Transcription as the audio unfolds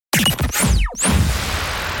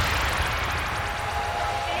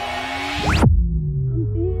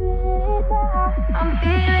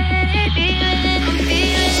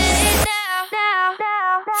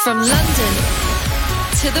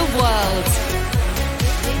the world.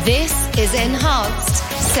 This is Enhanced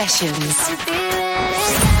Sessions.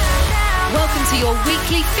 Welcome to your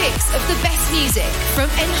weekly fix of the best music from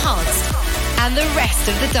Enhanced and the rest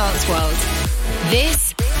of the dance world.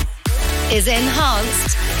 This is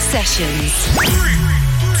Enhanced Sessions. 3, 2,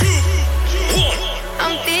 1.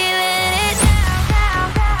 I'm feeling it.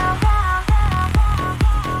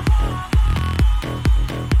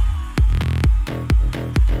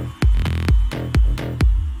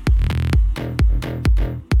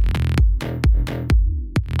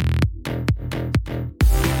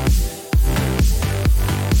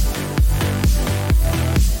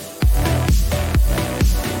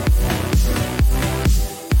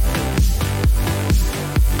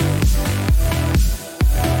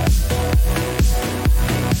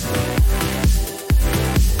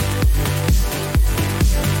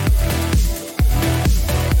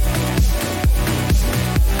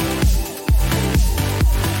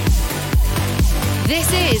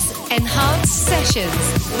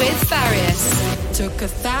 With Farius. Took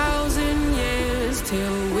 1,000 years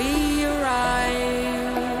till we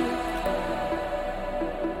arrived,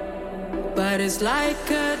 but it's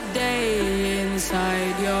like a day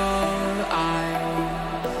inside your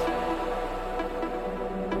eyes.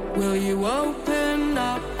 Will you open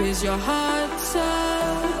up? Is your heart so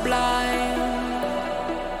blind?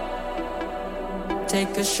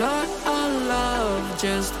 Take a shot of love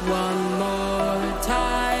just one more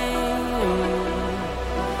time.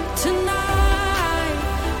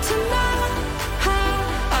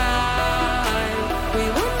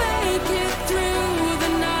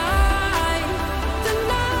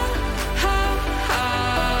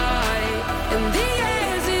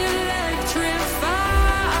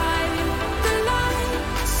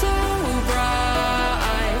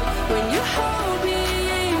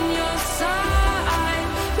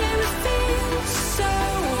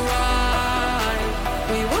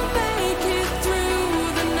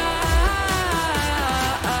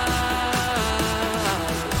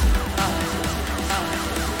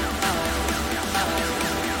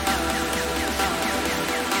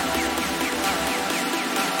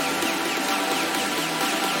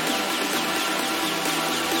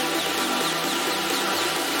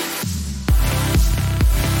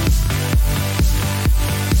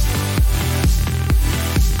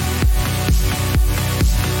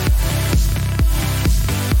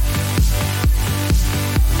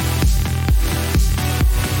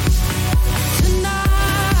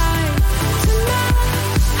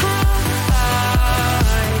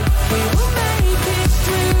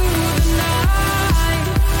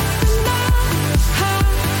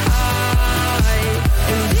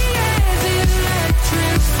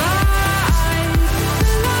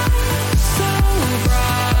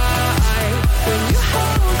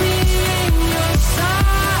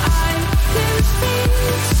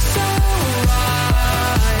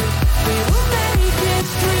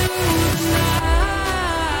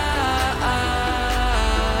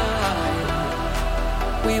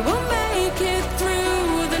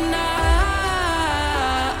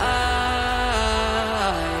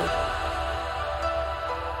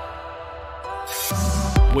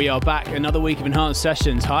 We are back, another week of Enhanced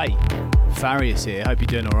Sessions. Hi, Farius here, hope you're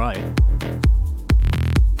doing alright.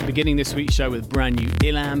 Beginning this week's show with brand new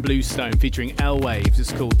Ilan Bluestone featuring L-Waves.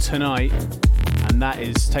 It's called Tonight, and that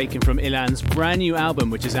is taken from Ilan's brand new album,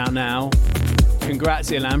 which is out now. Congrats,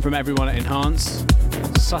 Ilan, from everyone at Enhanced.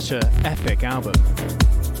 Such an epic album.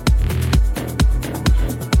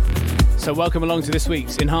 So welcome along to this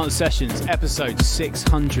week's Enhanced Sessions, episode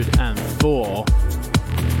 604.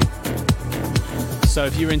 So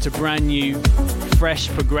if you're into brand new, fresh,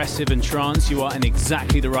 progressive and trance, you are in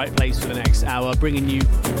exactly the right place for the next hour, bringing you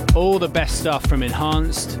all the best stuff from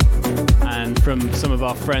Enhanced and from some of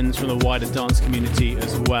our friends from the wider dance community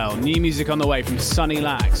as well. New music on the way from Sunny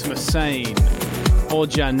Lax, Massane,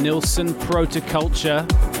 Orjan Nilsson, Protoculture,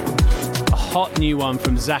 a hot new one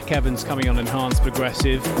from Zach Evans coming on Enhanced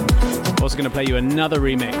Progressive. Also going to play you another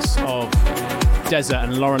remix of Desert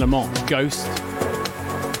and Laurent Lamont, Ghost.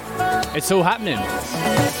 It's all happening.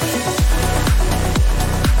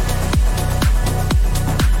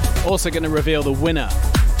 Also going to reveal the winner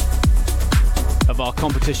of our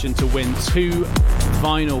competition to win 2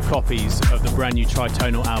 vinyl copies of the brand new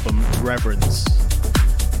Tritonal album, Reverence.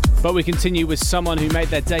 But we continue with someone who made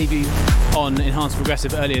their debut on Enhanced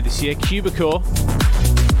Progressive earlier this year, Cubicore.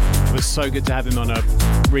 It was so good to have him on a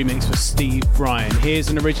remix for Steve Bryan. Here's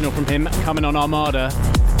an original from him coming on Armada.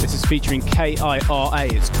 This is featuring K-I-R-A.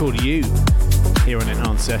 It's called You, here on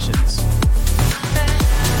Enhanced Sessions.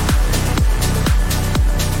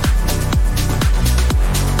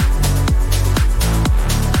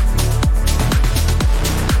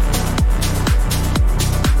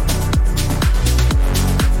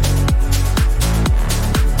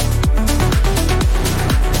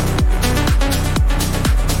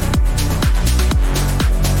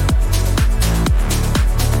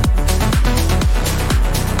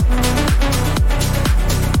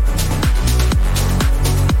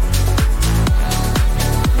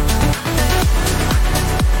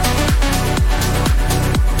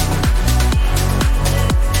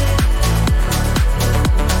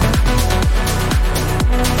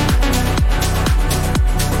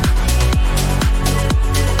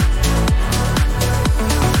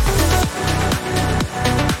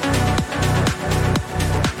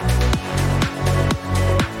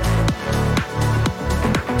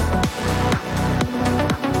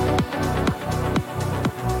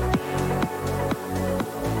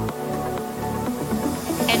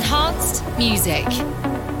 music.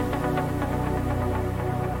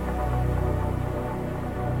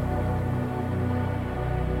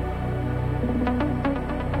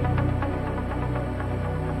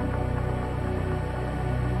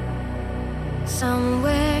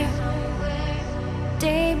 Somewhere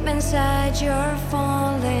deep inside you're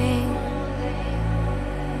falling.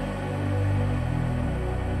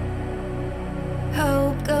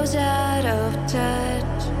 Hope goes out of touch.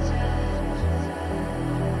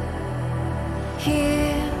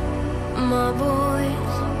 Hear my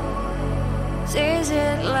voice, says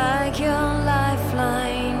it like your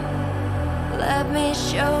lifeline. Let me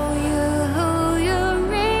show you who you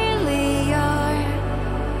really are,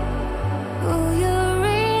 who you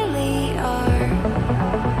really are.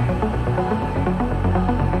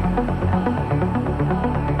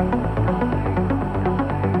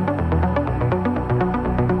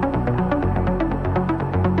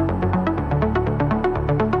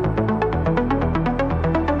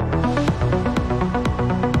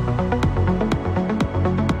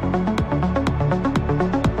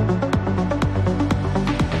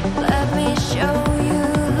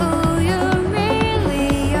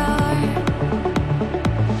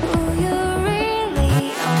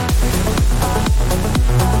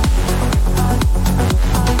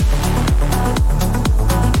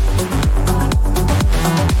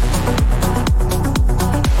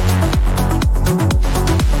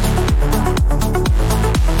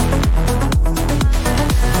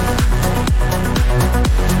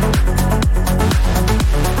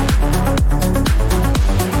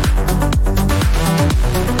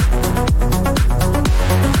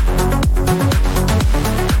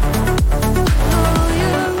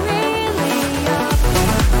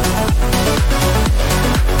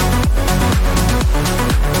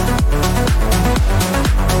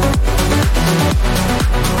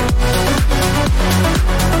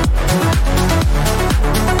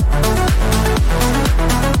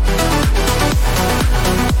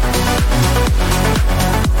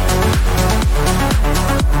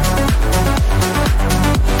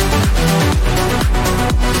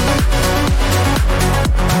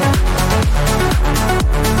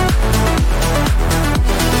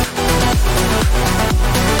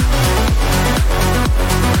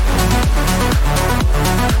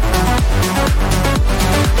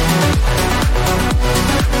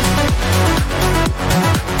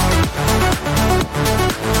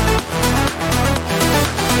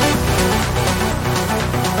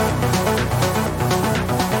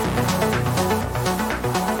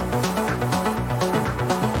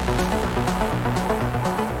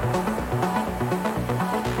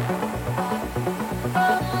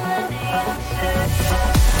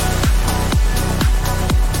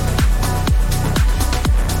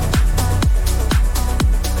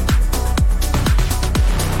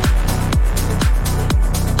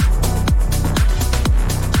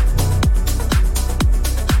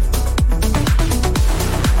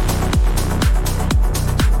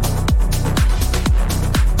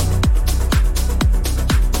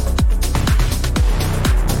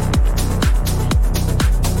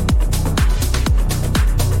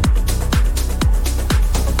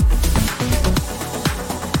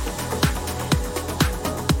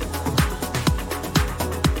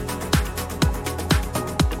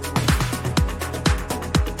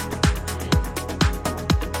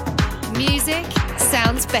 Music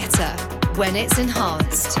sounds better when it's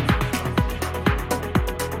enhanced.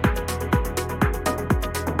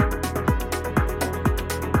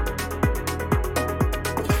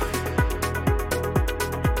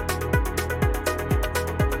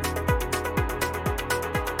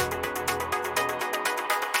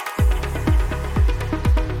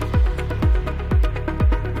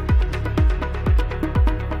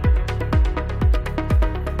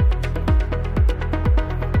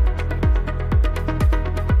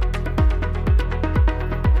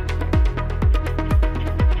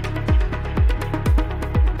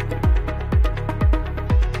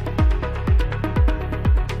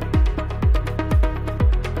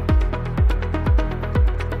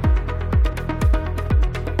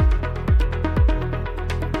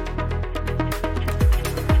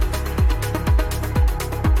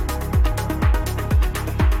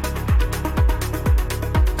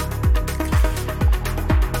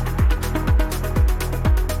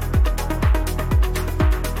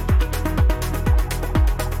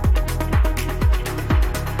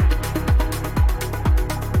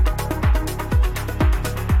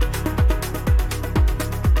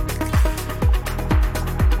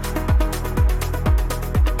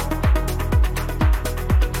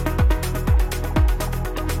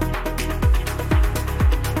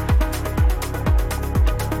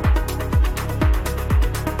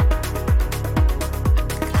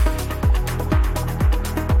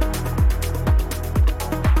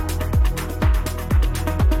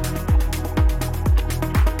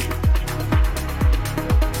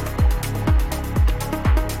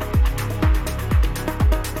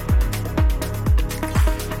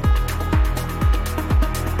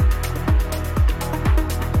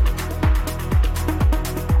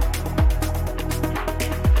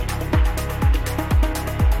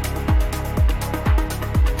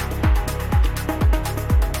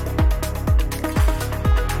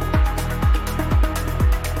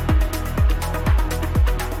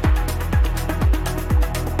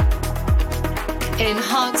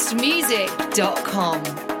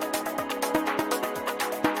 enhancedmusic.com.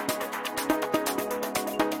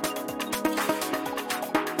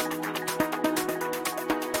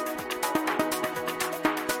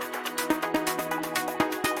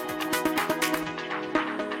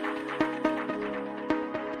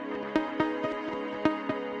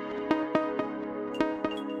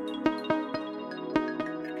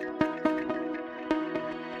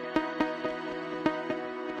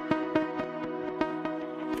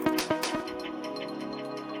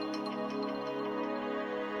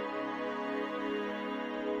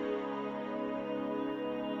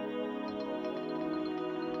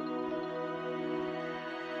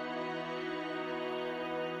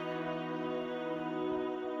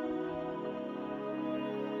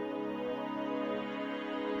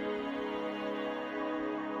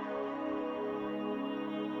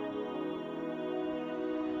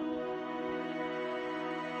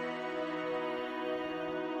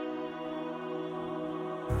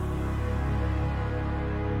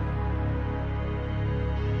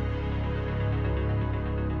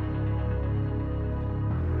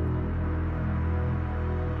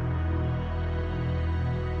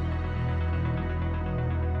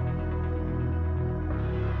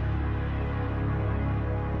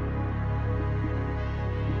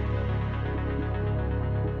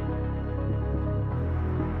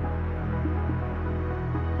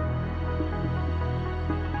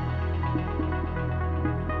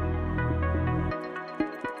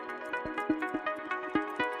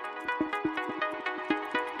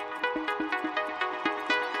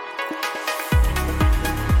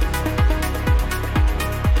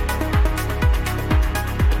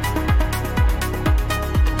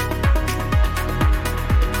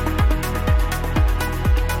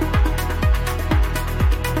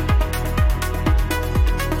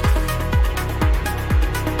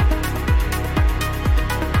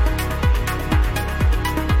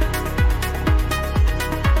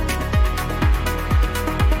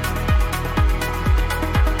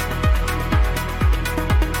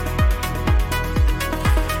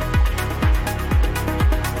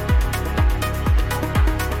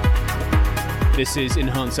 This is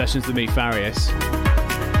Enhanced Sessions with me, Farius.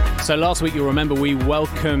 So last week, you'll remember we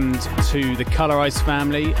welcomed to the Colorize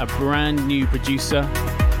family a brand new producer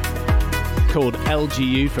called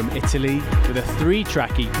LGU from Italy with a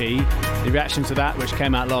 3-track EP. The reaction to that, which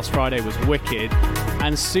came out last Friday, was wicked.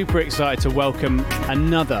 And super excited to welcome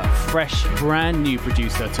another fresh, brand new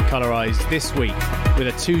producer to Colorize this week with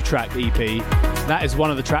a 2-track EP. That is one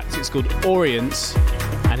of the tracks. It's called Orients,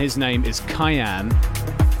 and his name is Kyan.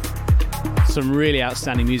 Some really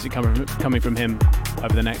outstanding music coming from him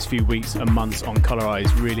over the next few weeks and months on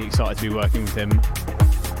Colorize. Really excited to be working with him.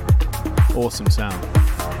 Awesome sound.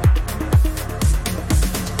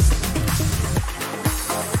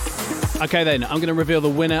 Okay then, I'm going to reveal the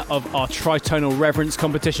winner of our Tritonal Reverence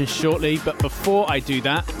competition shortly, but before I do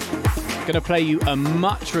that, I'm going to play you a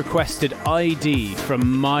much requested ID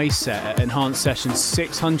from my set at Enhanced Sessions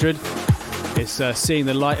 600. It's seeing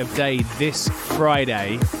the light of day this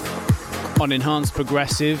Friday on Enhanced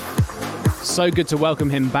Progressive. So good to welcome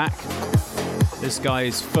him back. This guy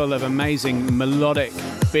is full of amazing melodic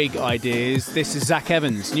big ideas. This is Zach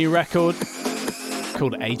Evans' new record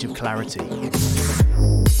called Age of Clarity.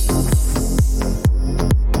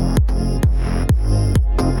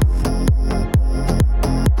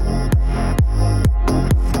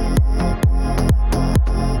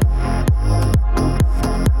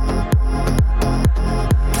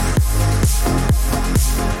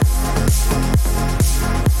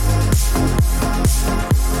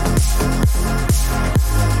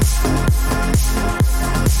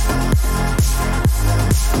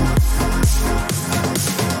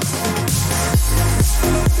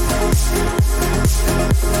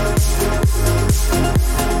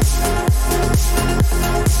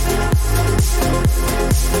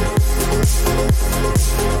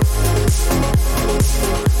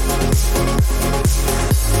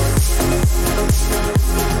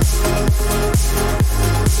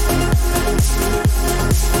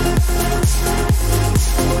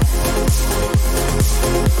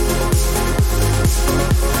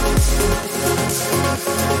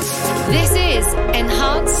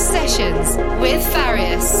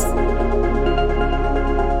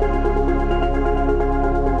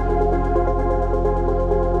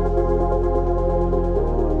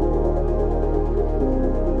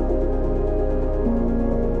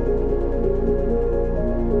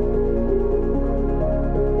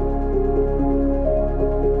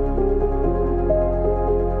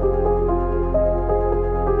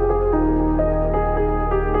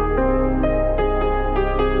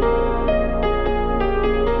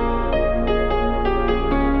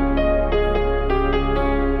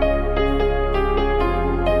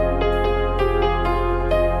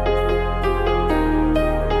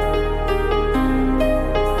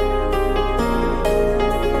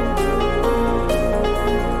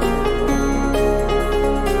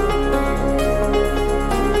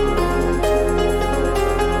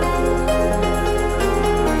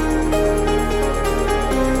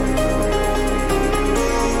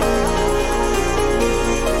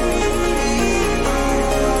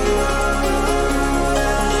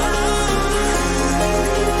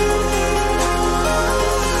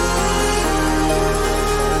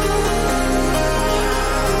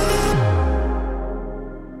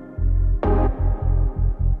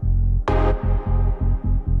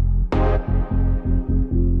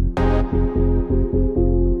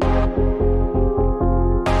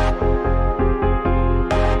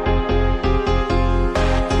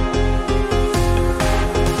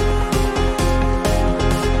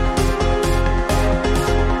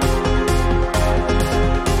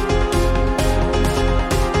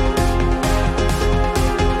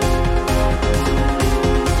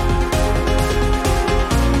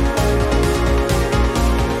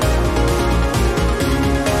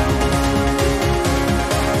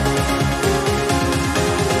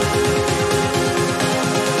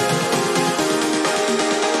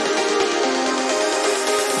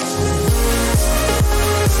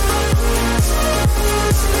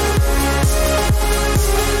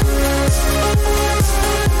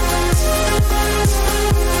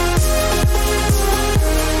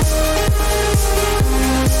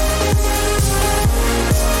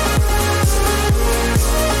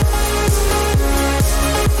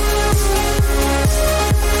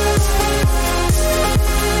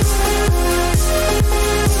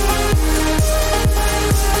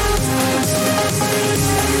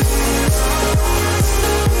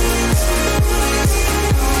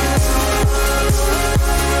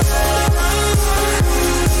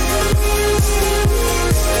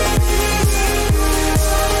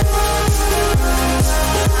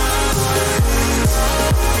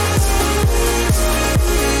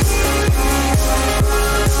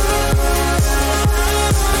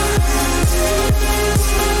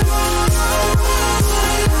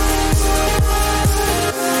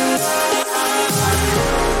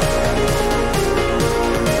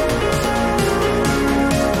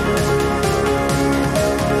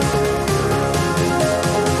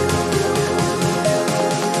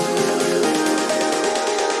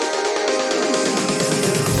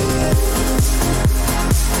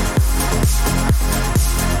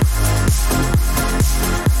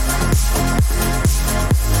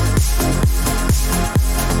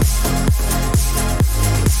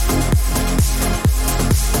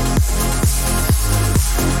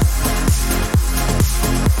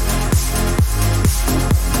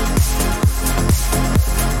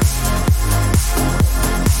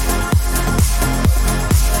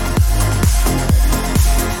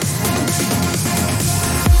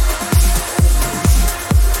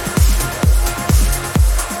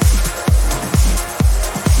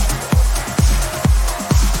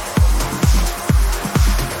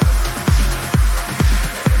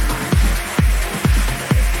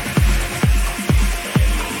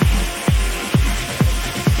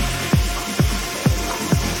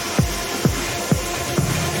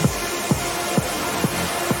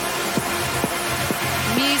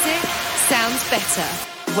 sounds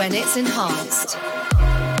better when it's enhanced.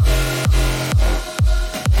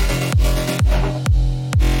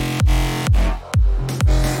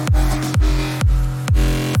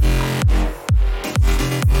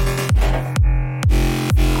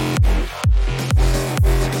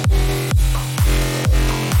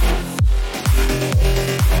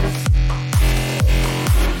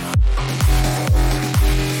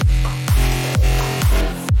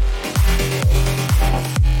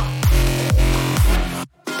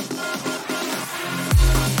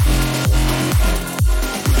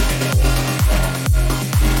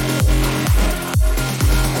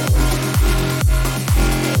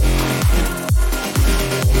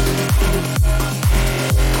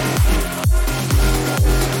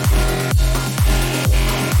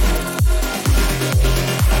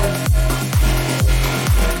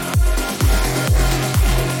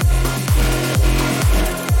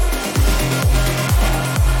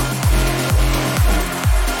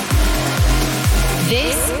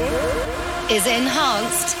 Is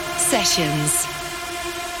Enhanced Sessions.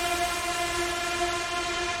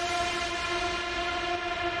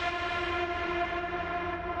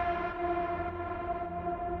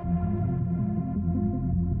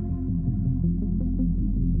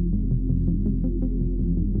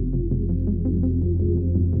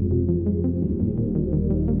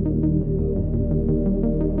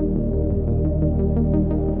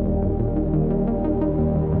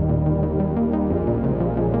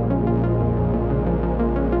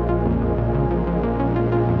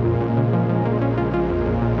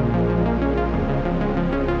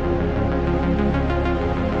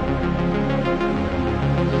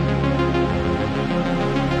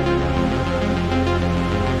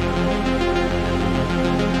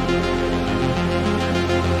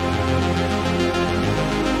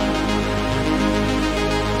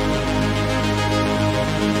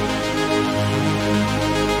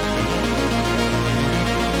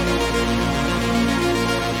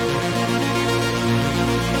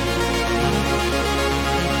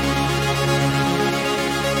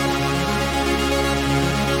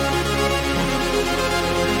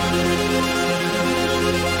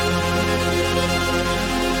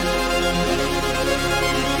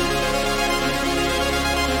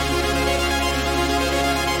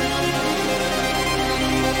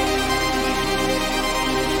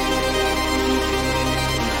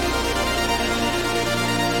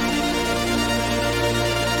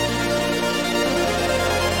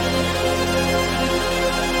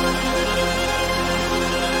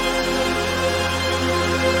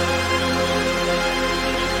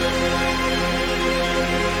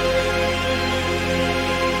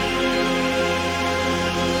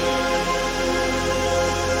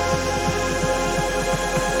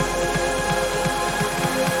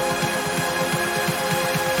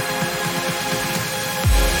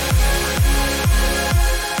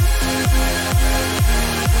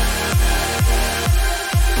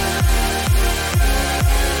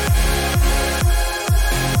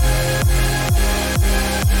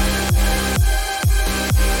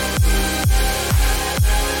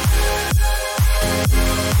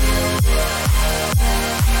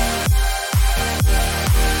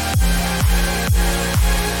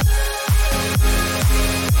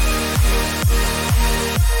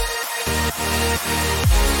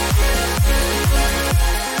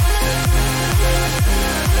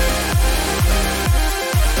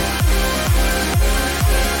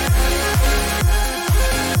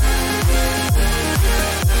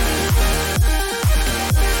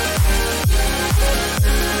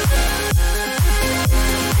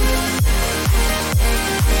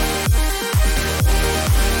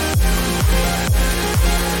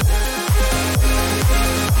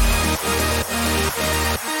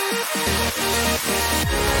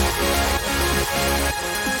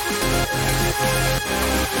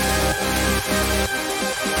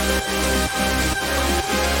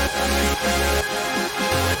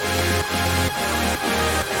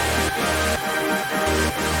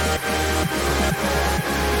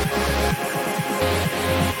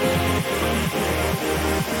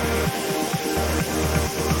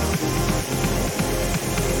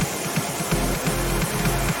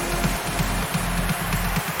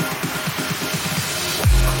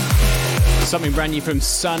 Something brand new from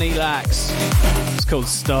Sunny Lax. It's called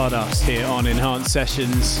Stardust here on Enhanced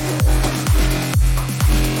Sessions.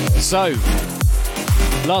 So,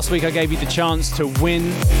 last week I gave you the chance to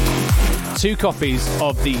win 2 copies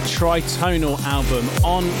of the Tritonal album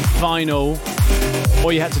on vinyl.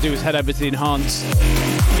 All you had to do was head over to the Enhanced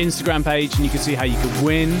Instagram page and you can see how you could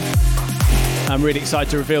win. I'm really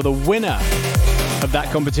excited to reveal the winner of that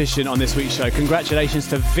competition on this week's show. Congratulations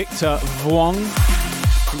to Victor Vuong.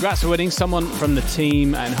 Congrats for winning. Someone from the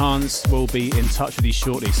team at Enhanced will be in touch with you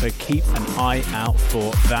shortly, so keep an eye out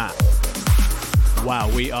for that. Wow,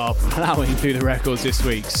 we are ploughing through the records this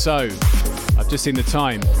week. So, I've just seen the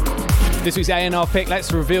time. This week's A&R pick,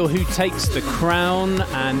 let's reveal who takes the crown.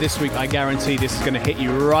 And this week, I guarantee this is going to hit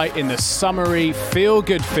you right in the summery,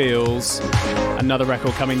 feel-good feels. Another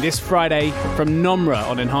record coming this Friday from Nomra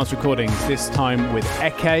on Enhanced Recordings, this time with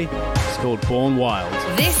Eke. It's called Born Wild.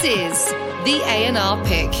 This is the A&R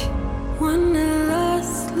pick.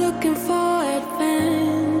 Wanderlust, looking for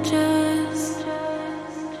adventures.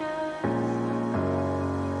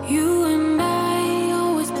 You and I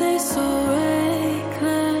always play so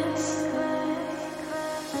reckless.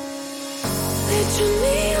 Let your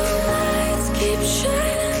neon lights keep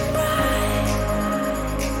shining bright.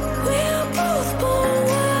 We are both born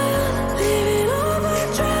wild, living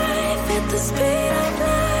overdrive at the speed of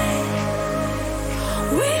light.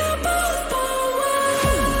 We are both born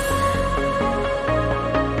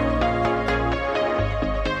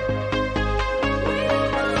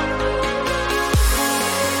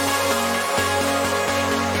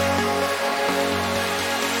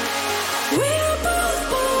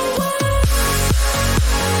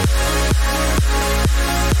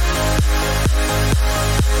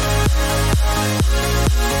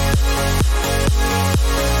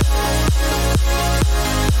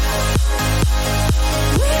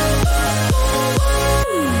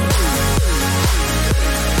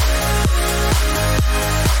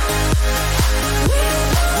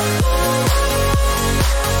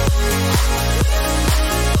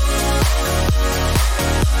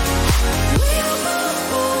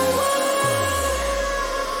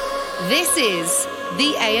This is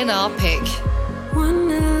the A&R pick.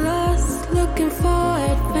 Wanderlust, looking for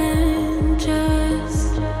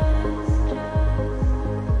adventures.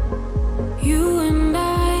 You and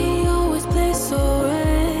I always play so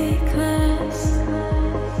reckless.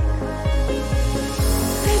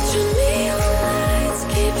 Let your neon lights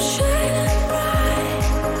keep shining bright.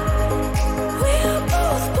 We are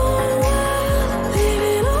both born wild,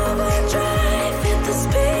 living overdrive at the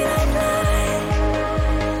speed of light.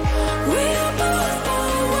 We are both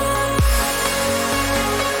born wild.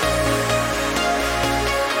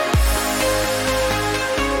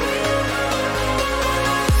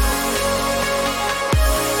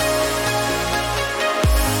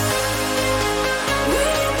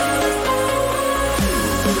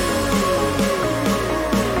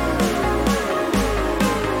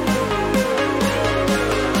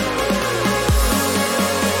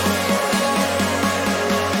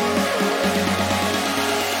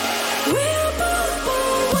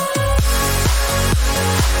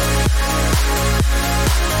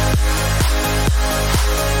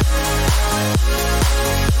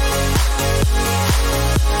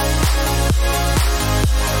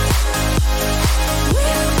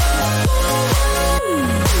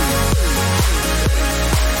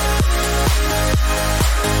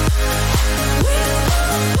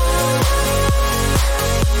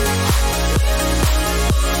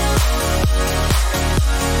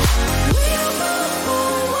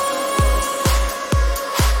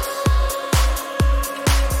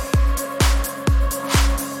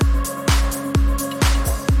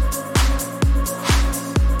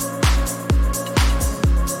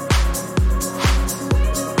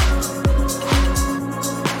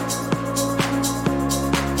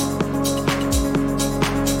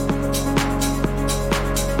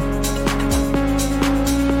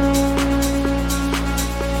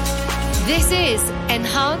 This is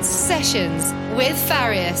Enhanced Sessions with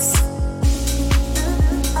Farius.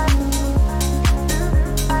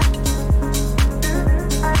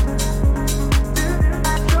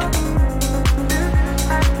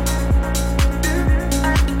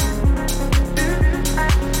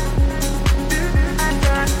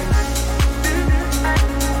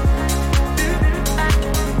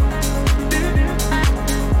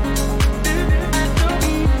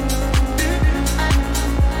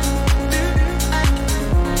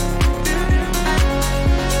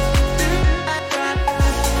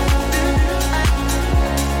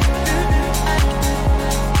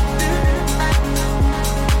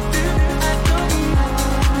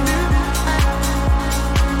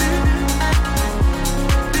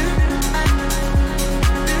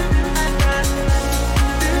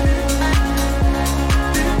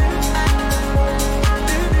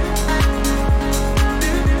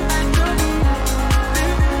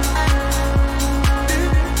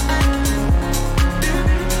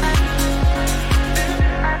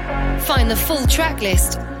 Find the full track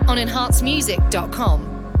list on enhancedmusic.com.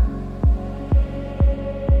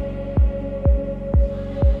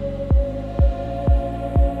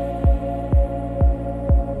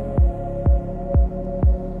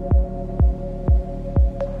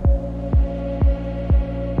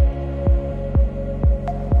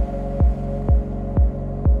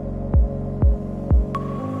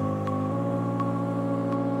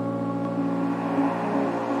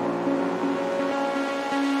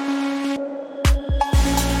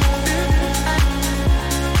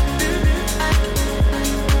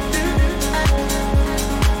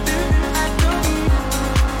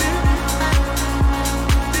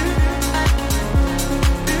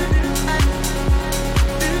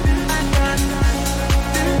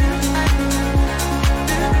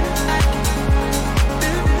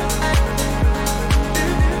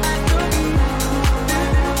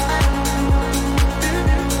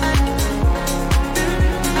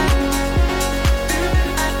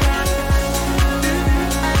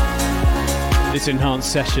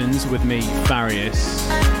 Enhanced Sessions with me, Farius.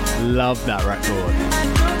 Love that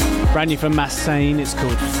record. Brand new from Massane, it's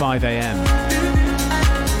called 5 AM.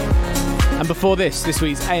 And before this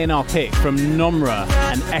week's A&R pick from Nomra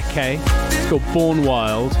and Eke. It's called Born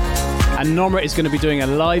Wild. And Nomra is going to be doing a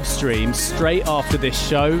live stream straight after this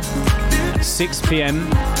show at 6 PM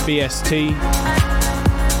BST,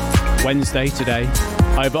 Wednesday today,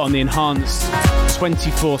 over on the Enhanced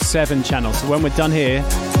 24/7 channel. So when we're done here,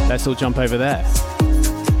 let's all jump over there.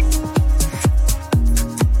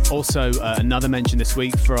 Also, another mention this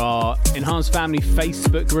week for our Enhanced Family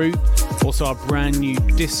Facebook group, also our brand new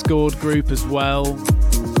Discord group as well.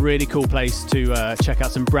 Really cool place to check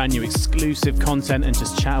out some brand new exclusive content and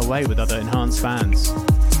just chat away with other Enhanced fans.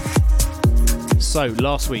 So,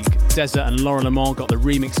 last week, Desert and Laura Lamont got the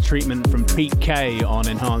remix treatment from Pete K on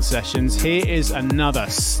Enhanced Sessions. Here is another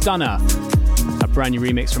stunner, a brand new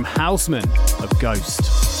remix from Houseman of Ghost.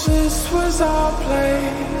 This was our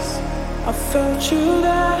place, I felt you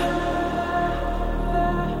there.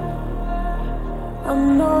 I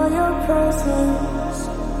know your presence,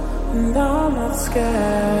 and I'm not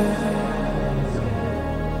scared.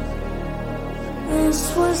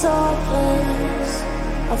 This was our place,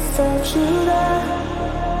 I felt you there.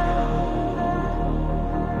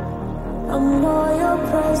 I know your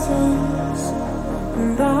presence,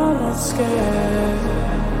 and I'm not scared.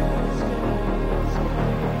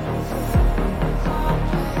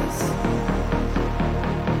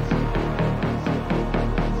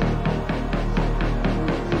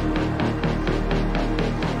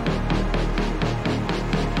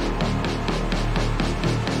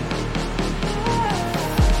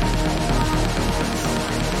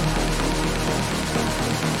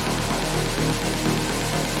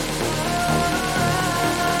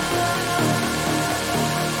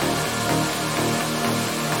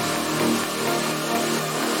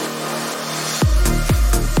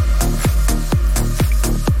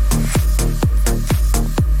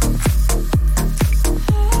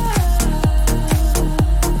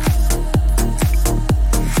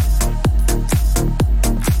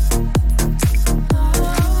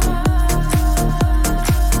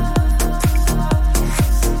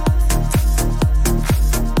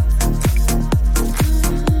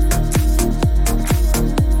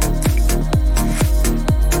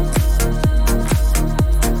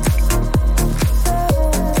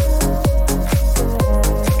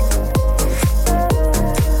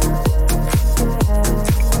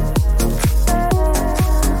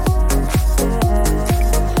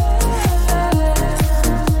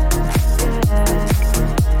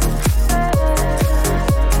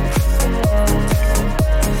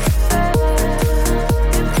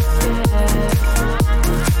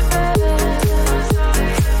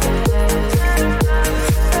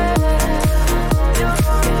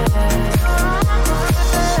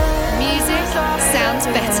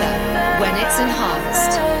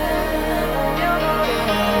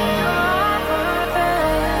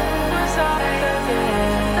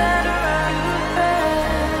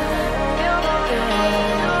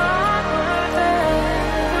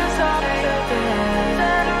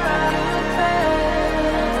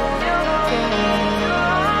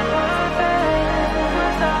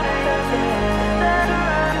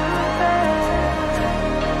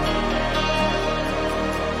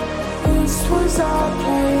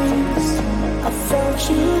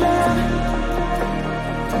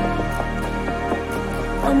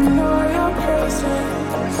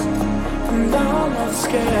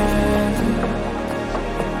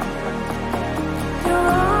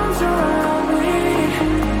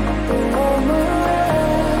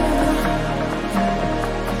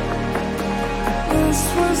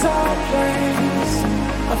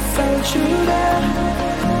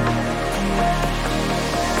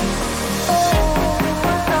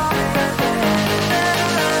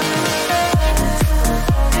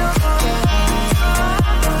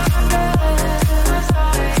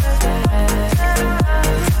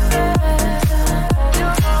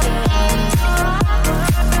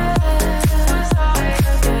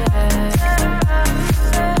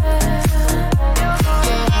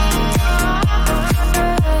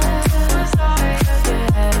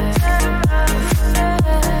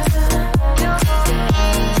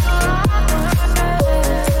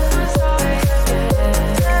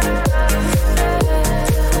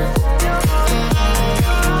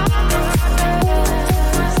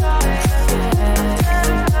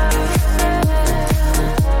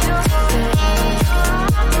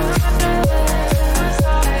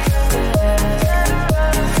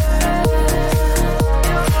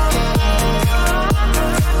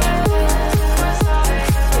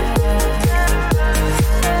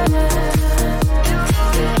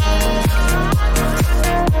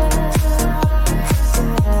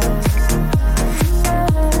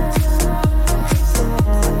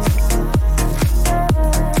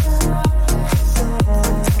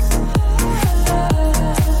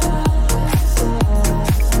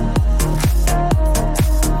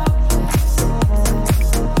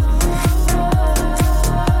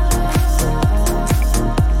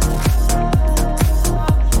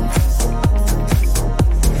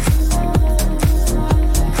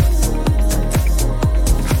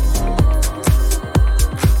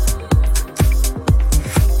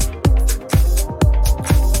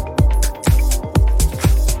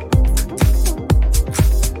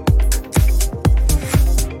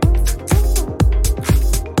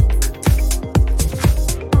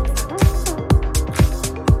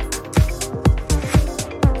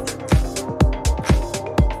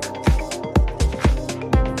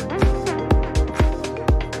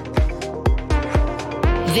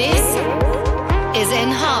 This is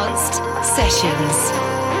Enhanced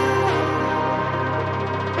Sessions.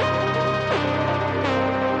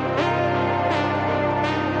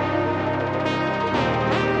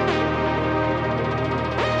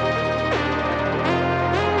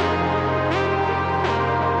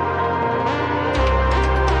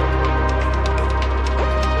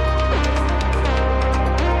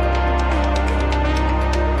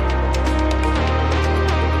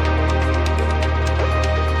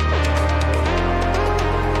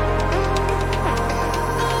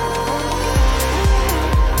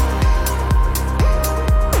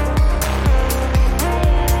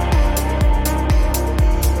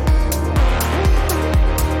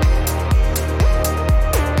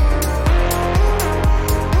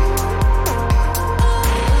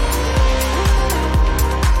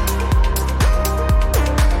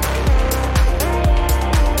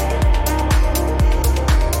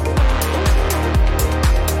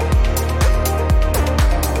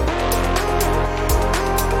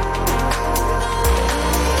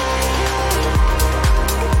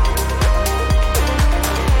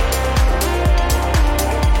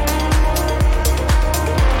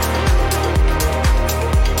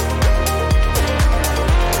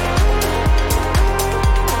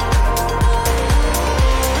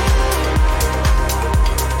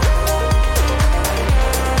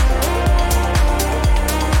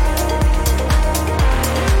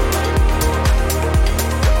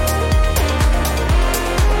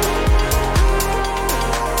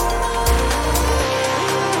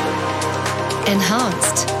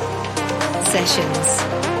 Enhanced Sessions.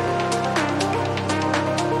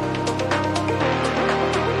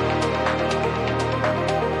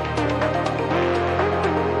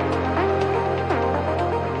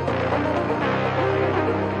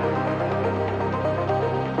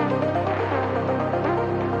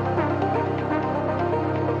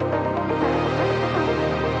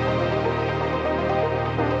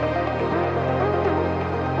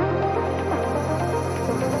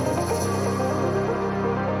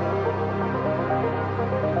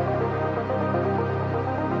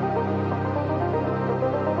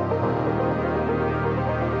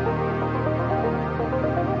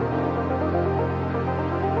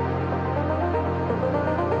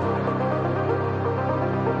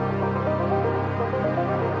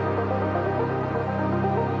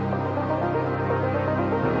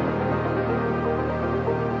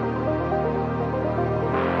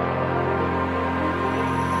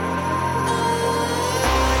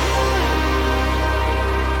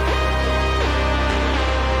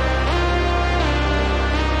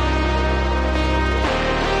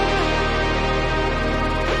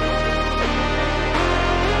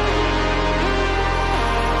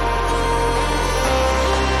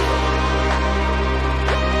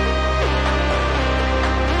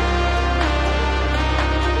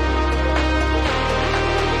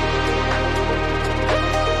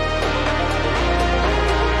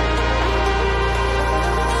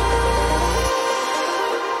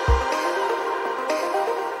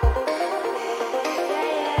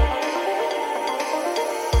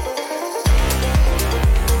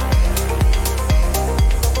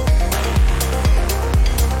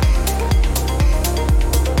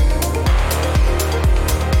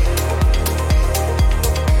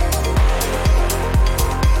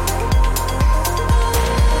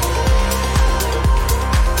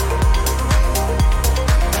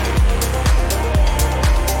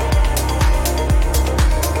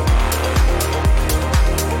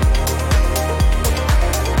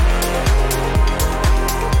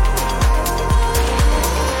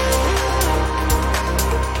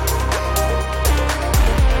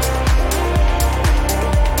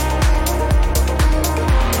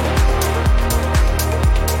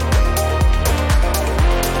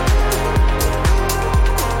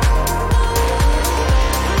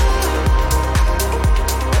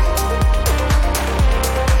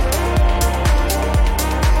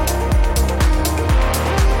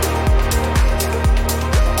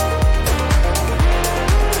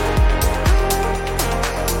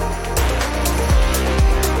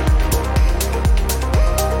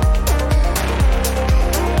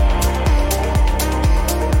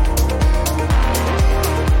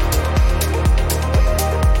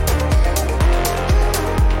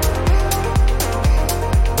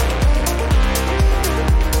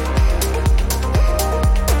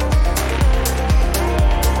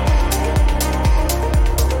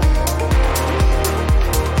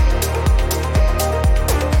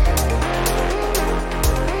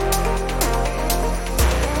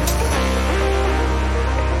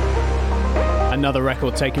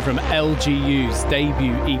 record taken from LGU's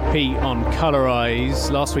debut EP on Colorize.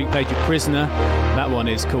 Last week played you Prisoner. That one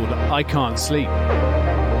is called I Can't Sleep.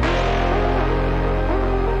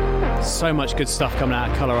 So much good stuff coming out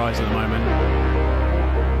of Colorize at the moment.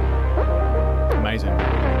 Amazing.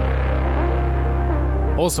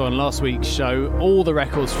 Also on last week's show, all the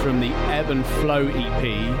records from the Ebb and Flow EP,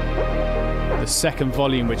 the second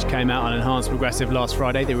volume which came out on Enhanced Progressive last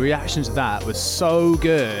Friday. The reaction to that was so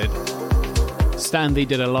good. Stanley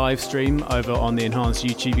did a live stream over on the Enhanced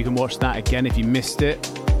YouTube. You can watch that again if you missed it.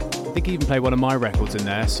 I think he even played one of my records in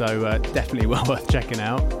there, so definitely well worth checking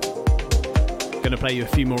out. Going to play you a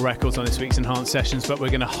few more records on this week's Enhanced Sessions, but we're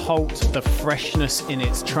going to halt the freshness in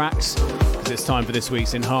its tracks because it's time for this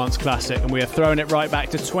week's Enhanced Classic, and we are throwing it right back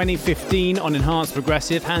to 2015 on Enhanced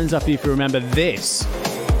Progressive. Hands up if you remember this.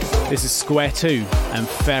 This is Square 2 and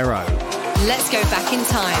Pharaoh. Let's go back in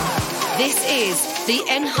time. This is the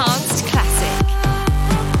Enhanced Classic.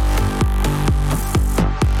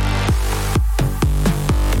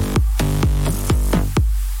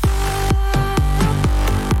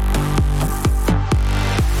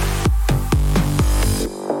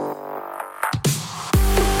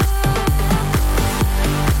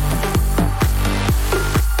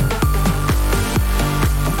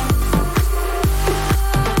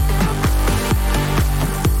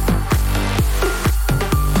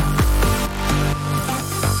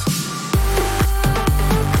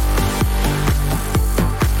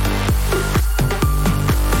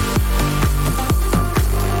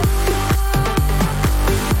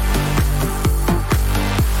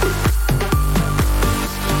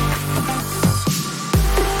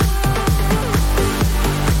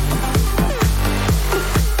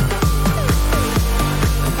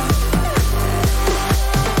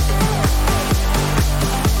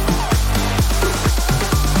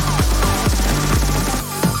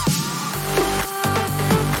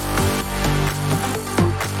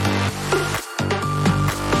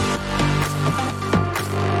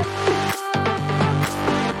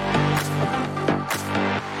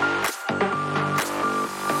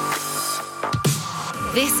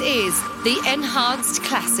 This is the Enhanced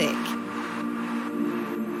Classic.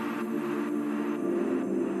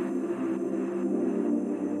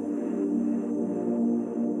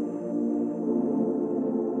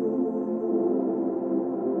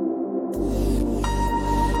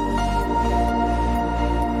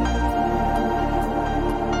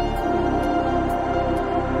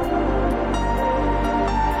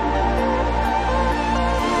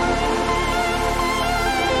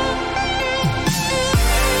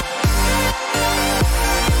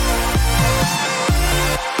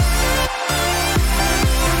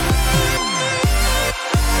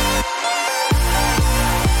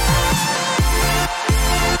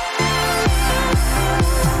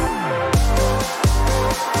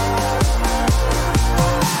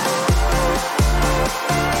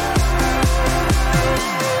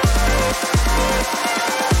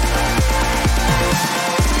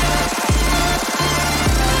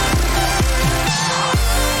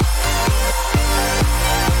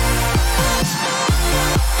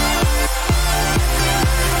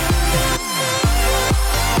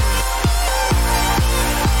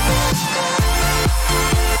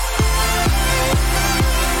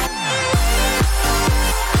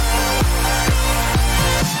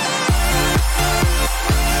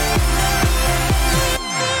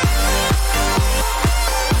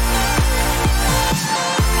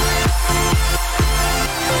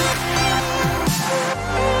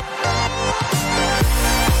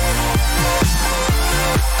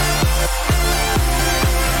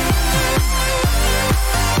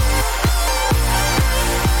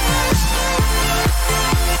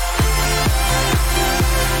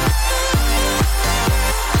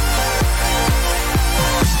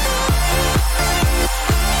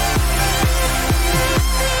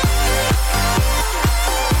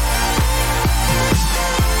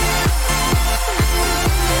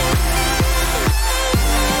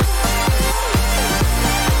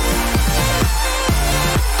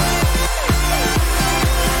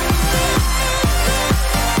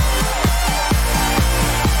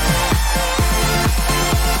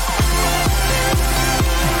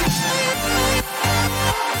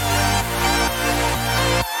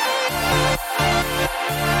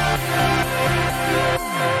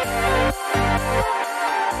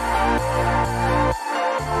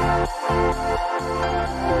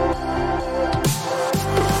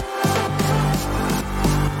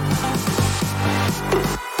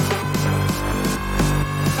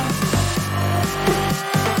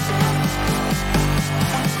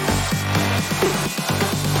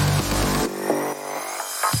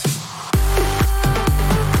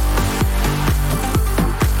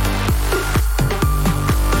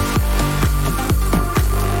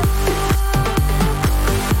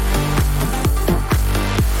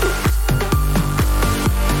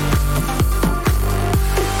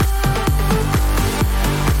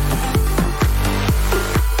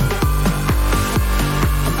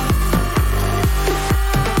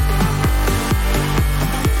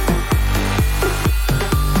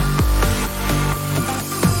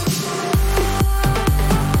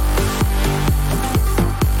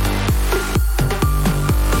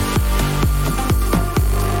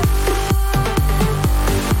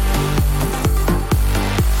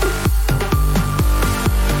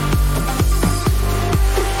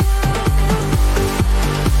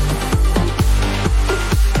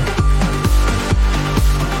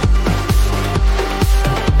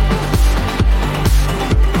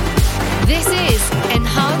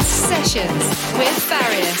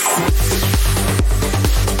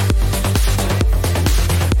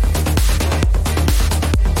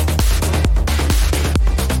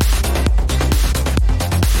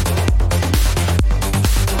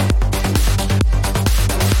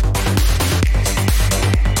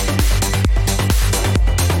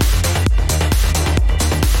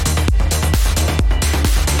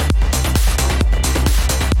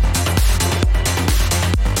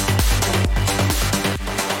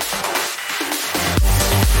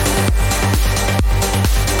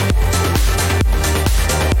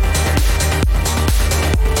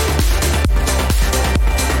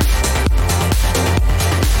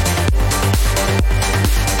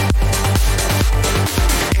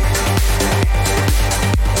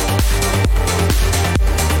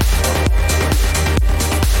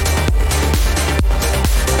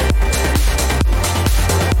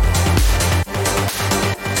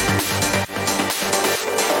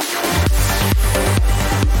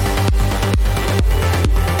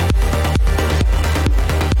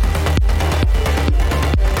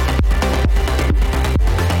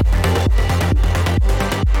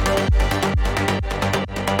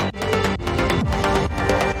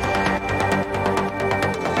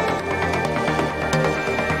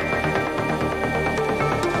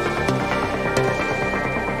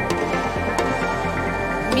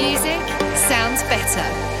 better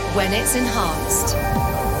when it's enhanced.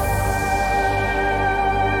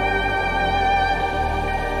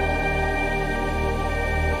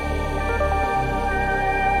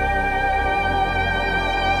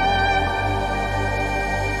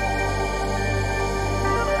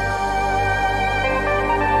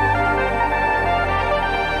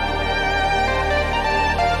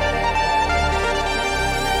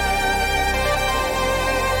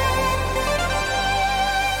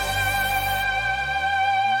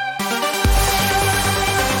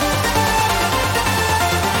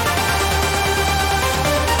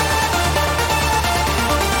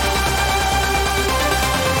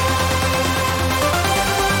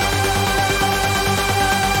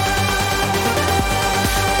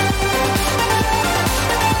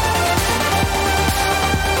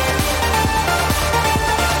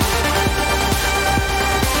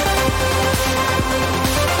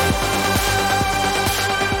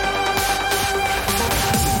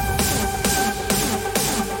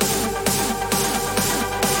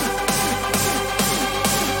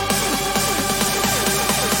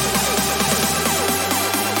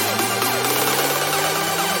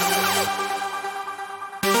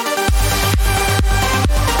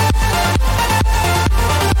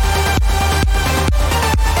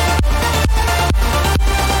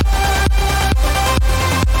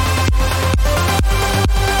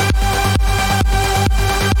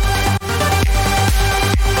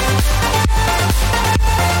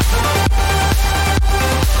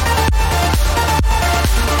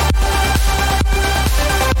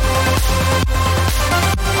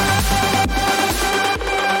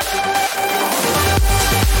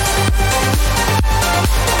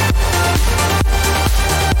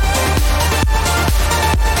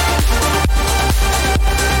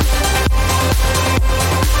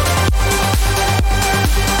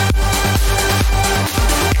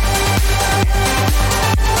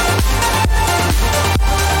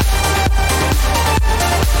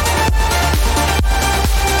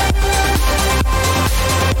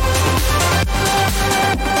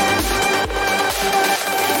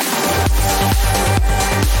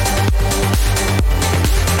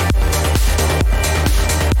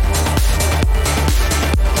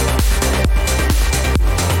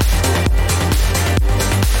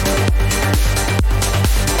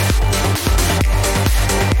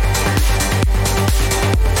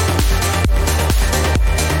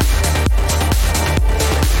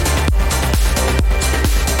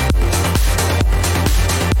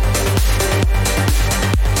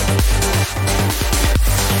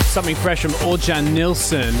 Something fresh from Orjan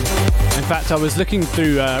Nilsen. In fact, I was looking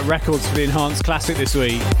through records for the Enhanced Classic this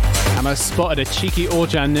week, and I spotted a cheeky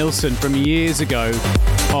Orjan Nilsen from years ago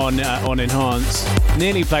on Enhanced.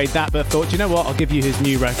 Nearly played that, but thought, you know what, I'll give you his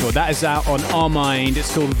new record. That is out on Our Mind.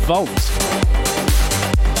 It's called Vault.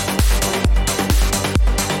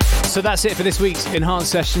 So that's it for this week's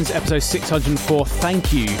Enhanced Sessions, episode 604.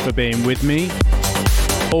 Thank you for being with me.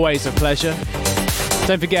 Always a pleasure.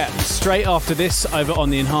 Don't forget, straight after this, over on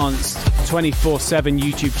the Enhanced 24/7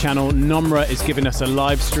 YouTube channel, Nomra is giving us a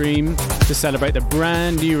live stream to celebrate the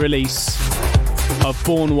brand new release of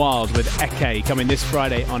Born Wild with Eke, coming this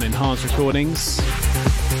Friday on Enhanced Recordings.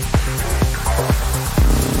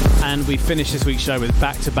 And we finish this week's show with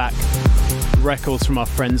back-to-back records from our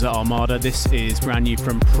friends at Armada. This is brand new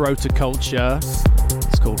from Protoculture.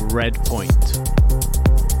 It's called Red Point.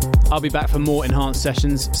 I'll be back for more Enhanced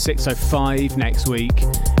Sessions, 6:05 next week.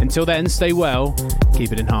 Until then, stay well,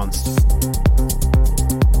 keep it enhanced.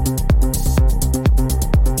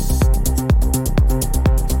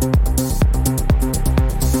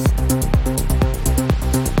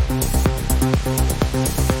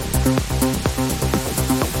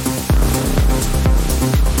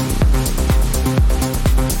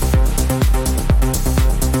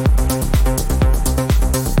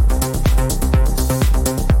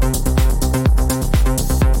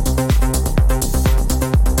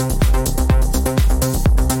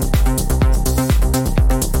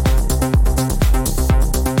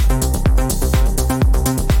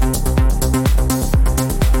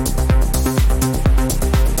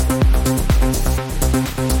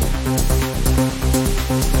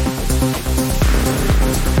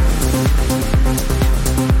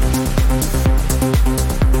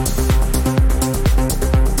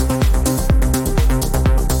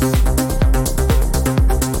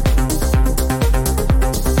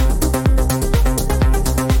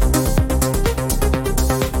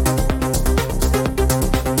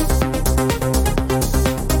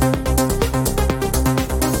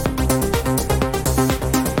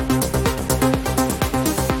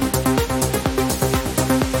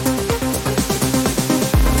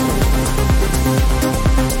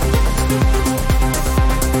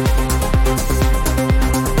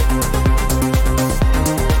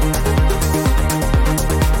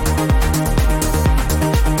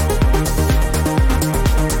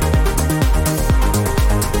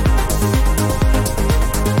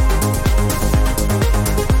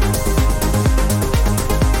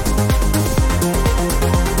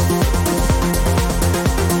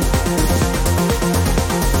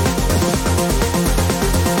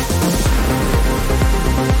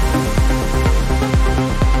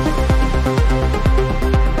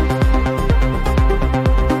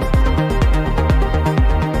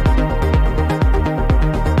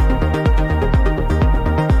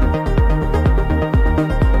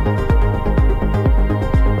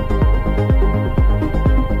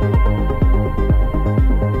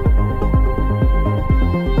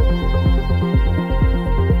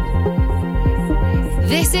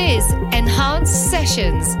 This is Enhanced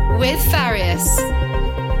Sessions with Farius.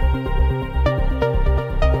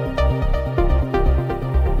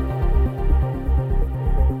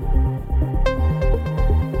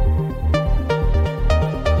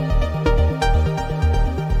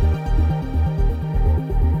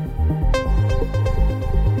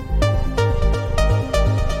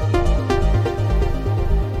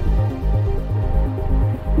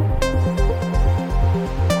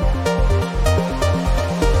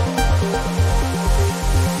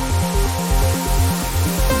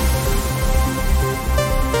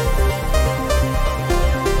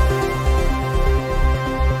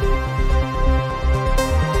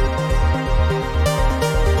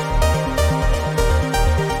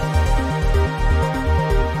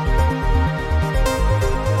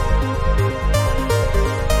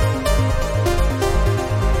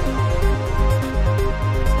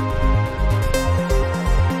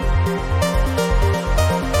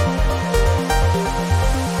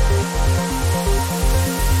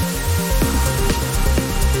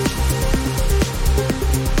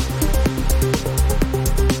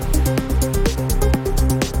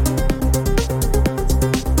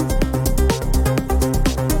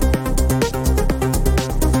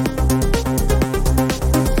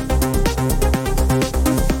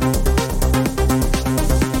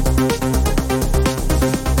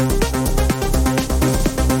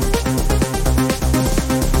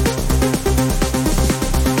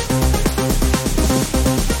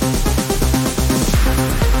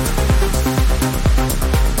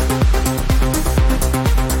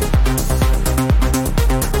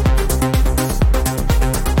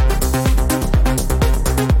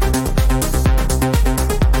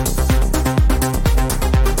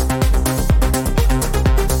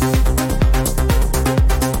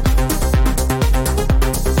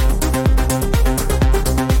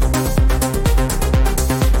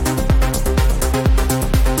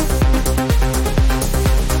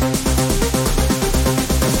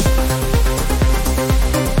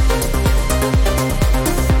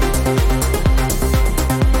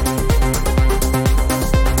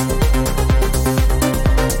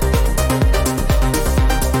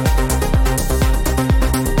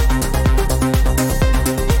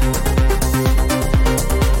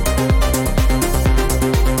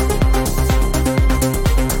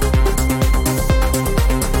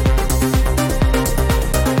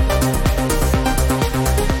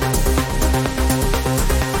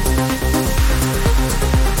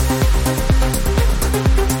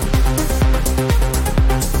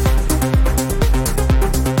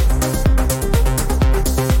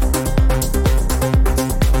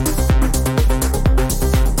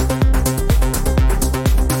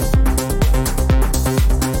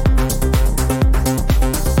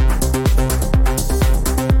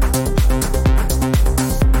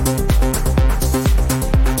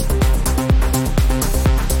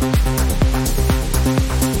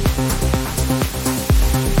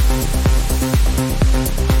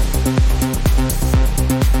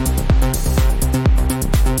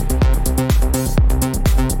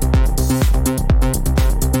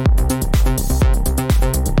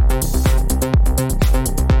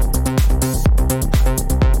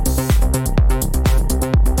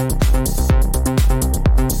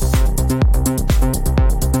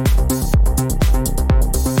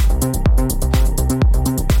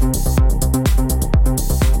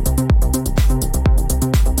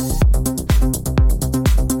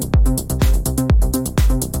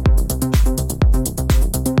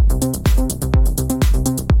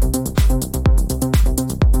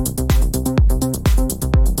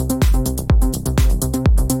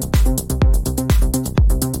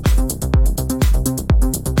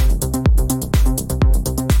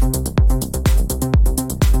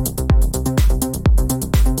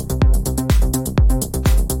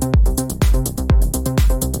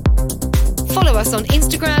 Follow us on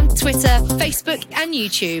Instagram, Twitter, Facebook, and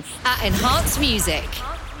YouTube at Enhanced Music.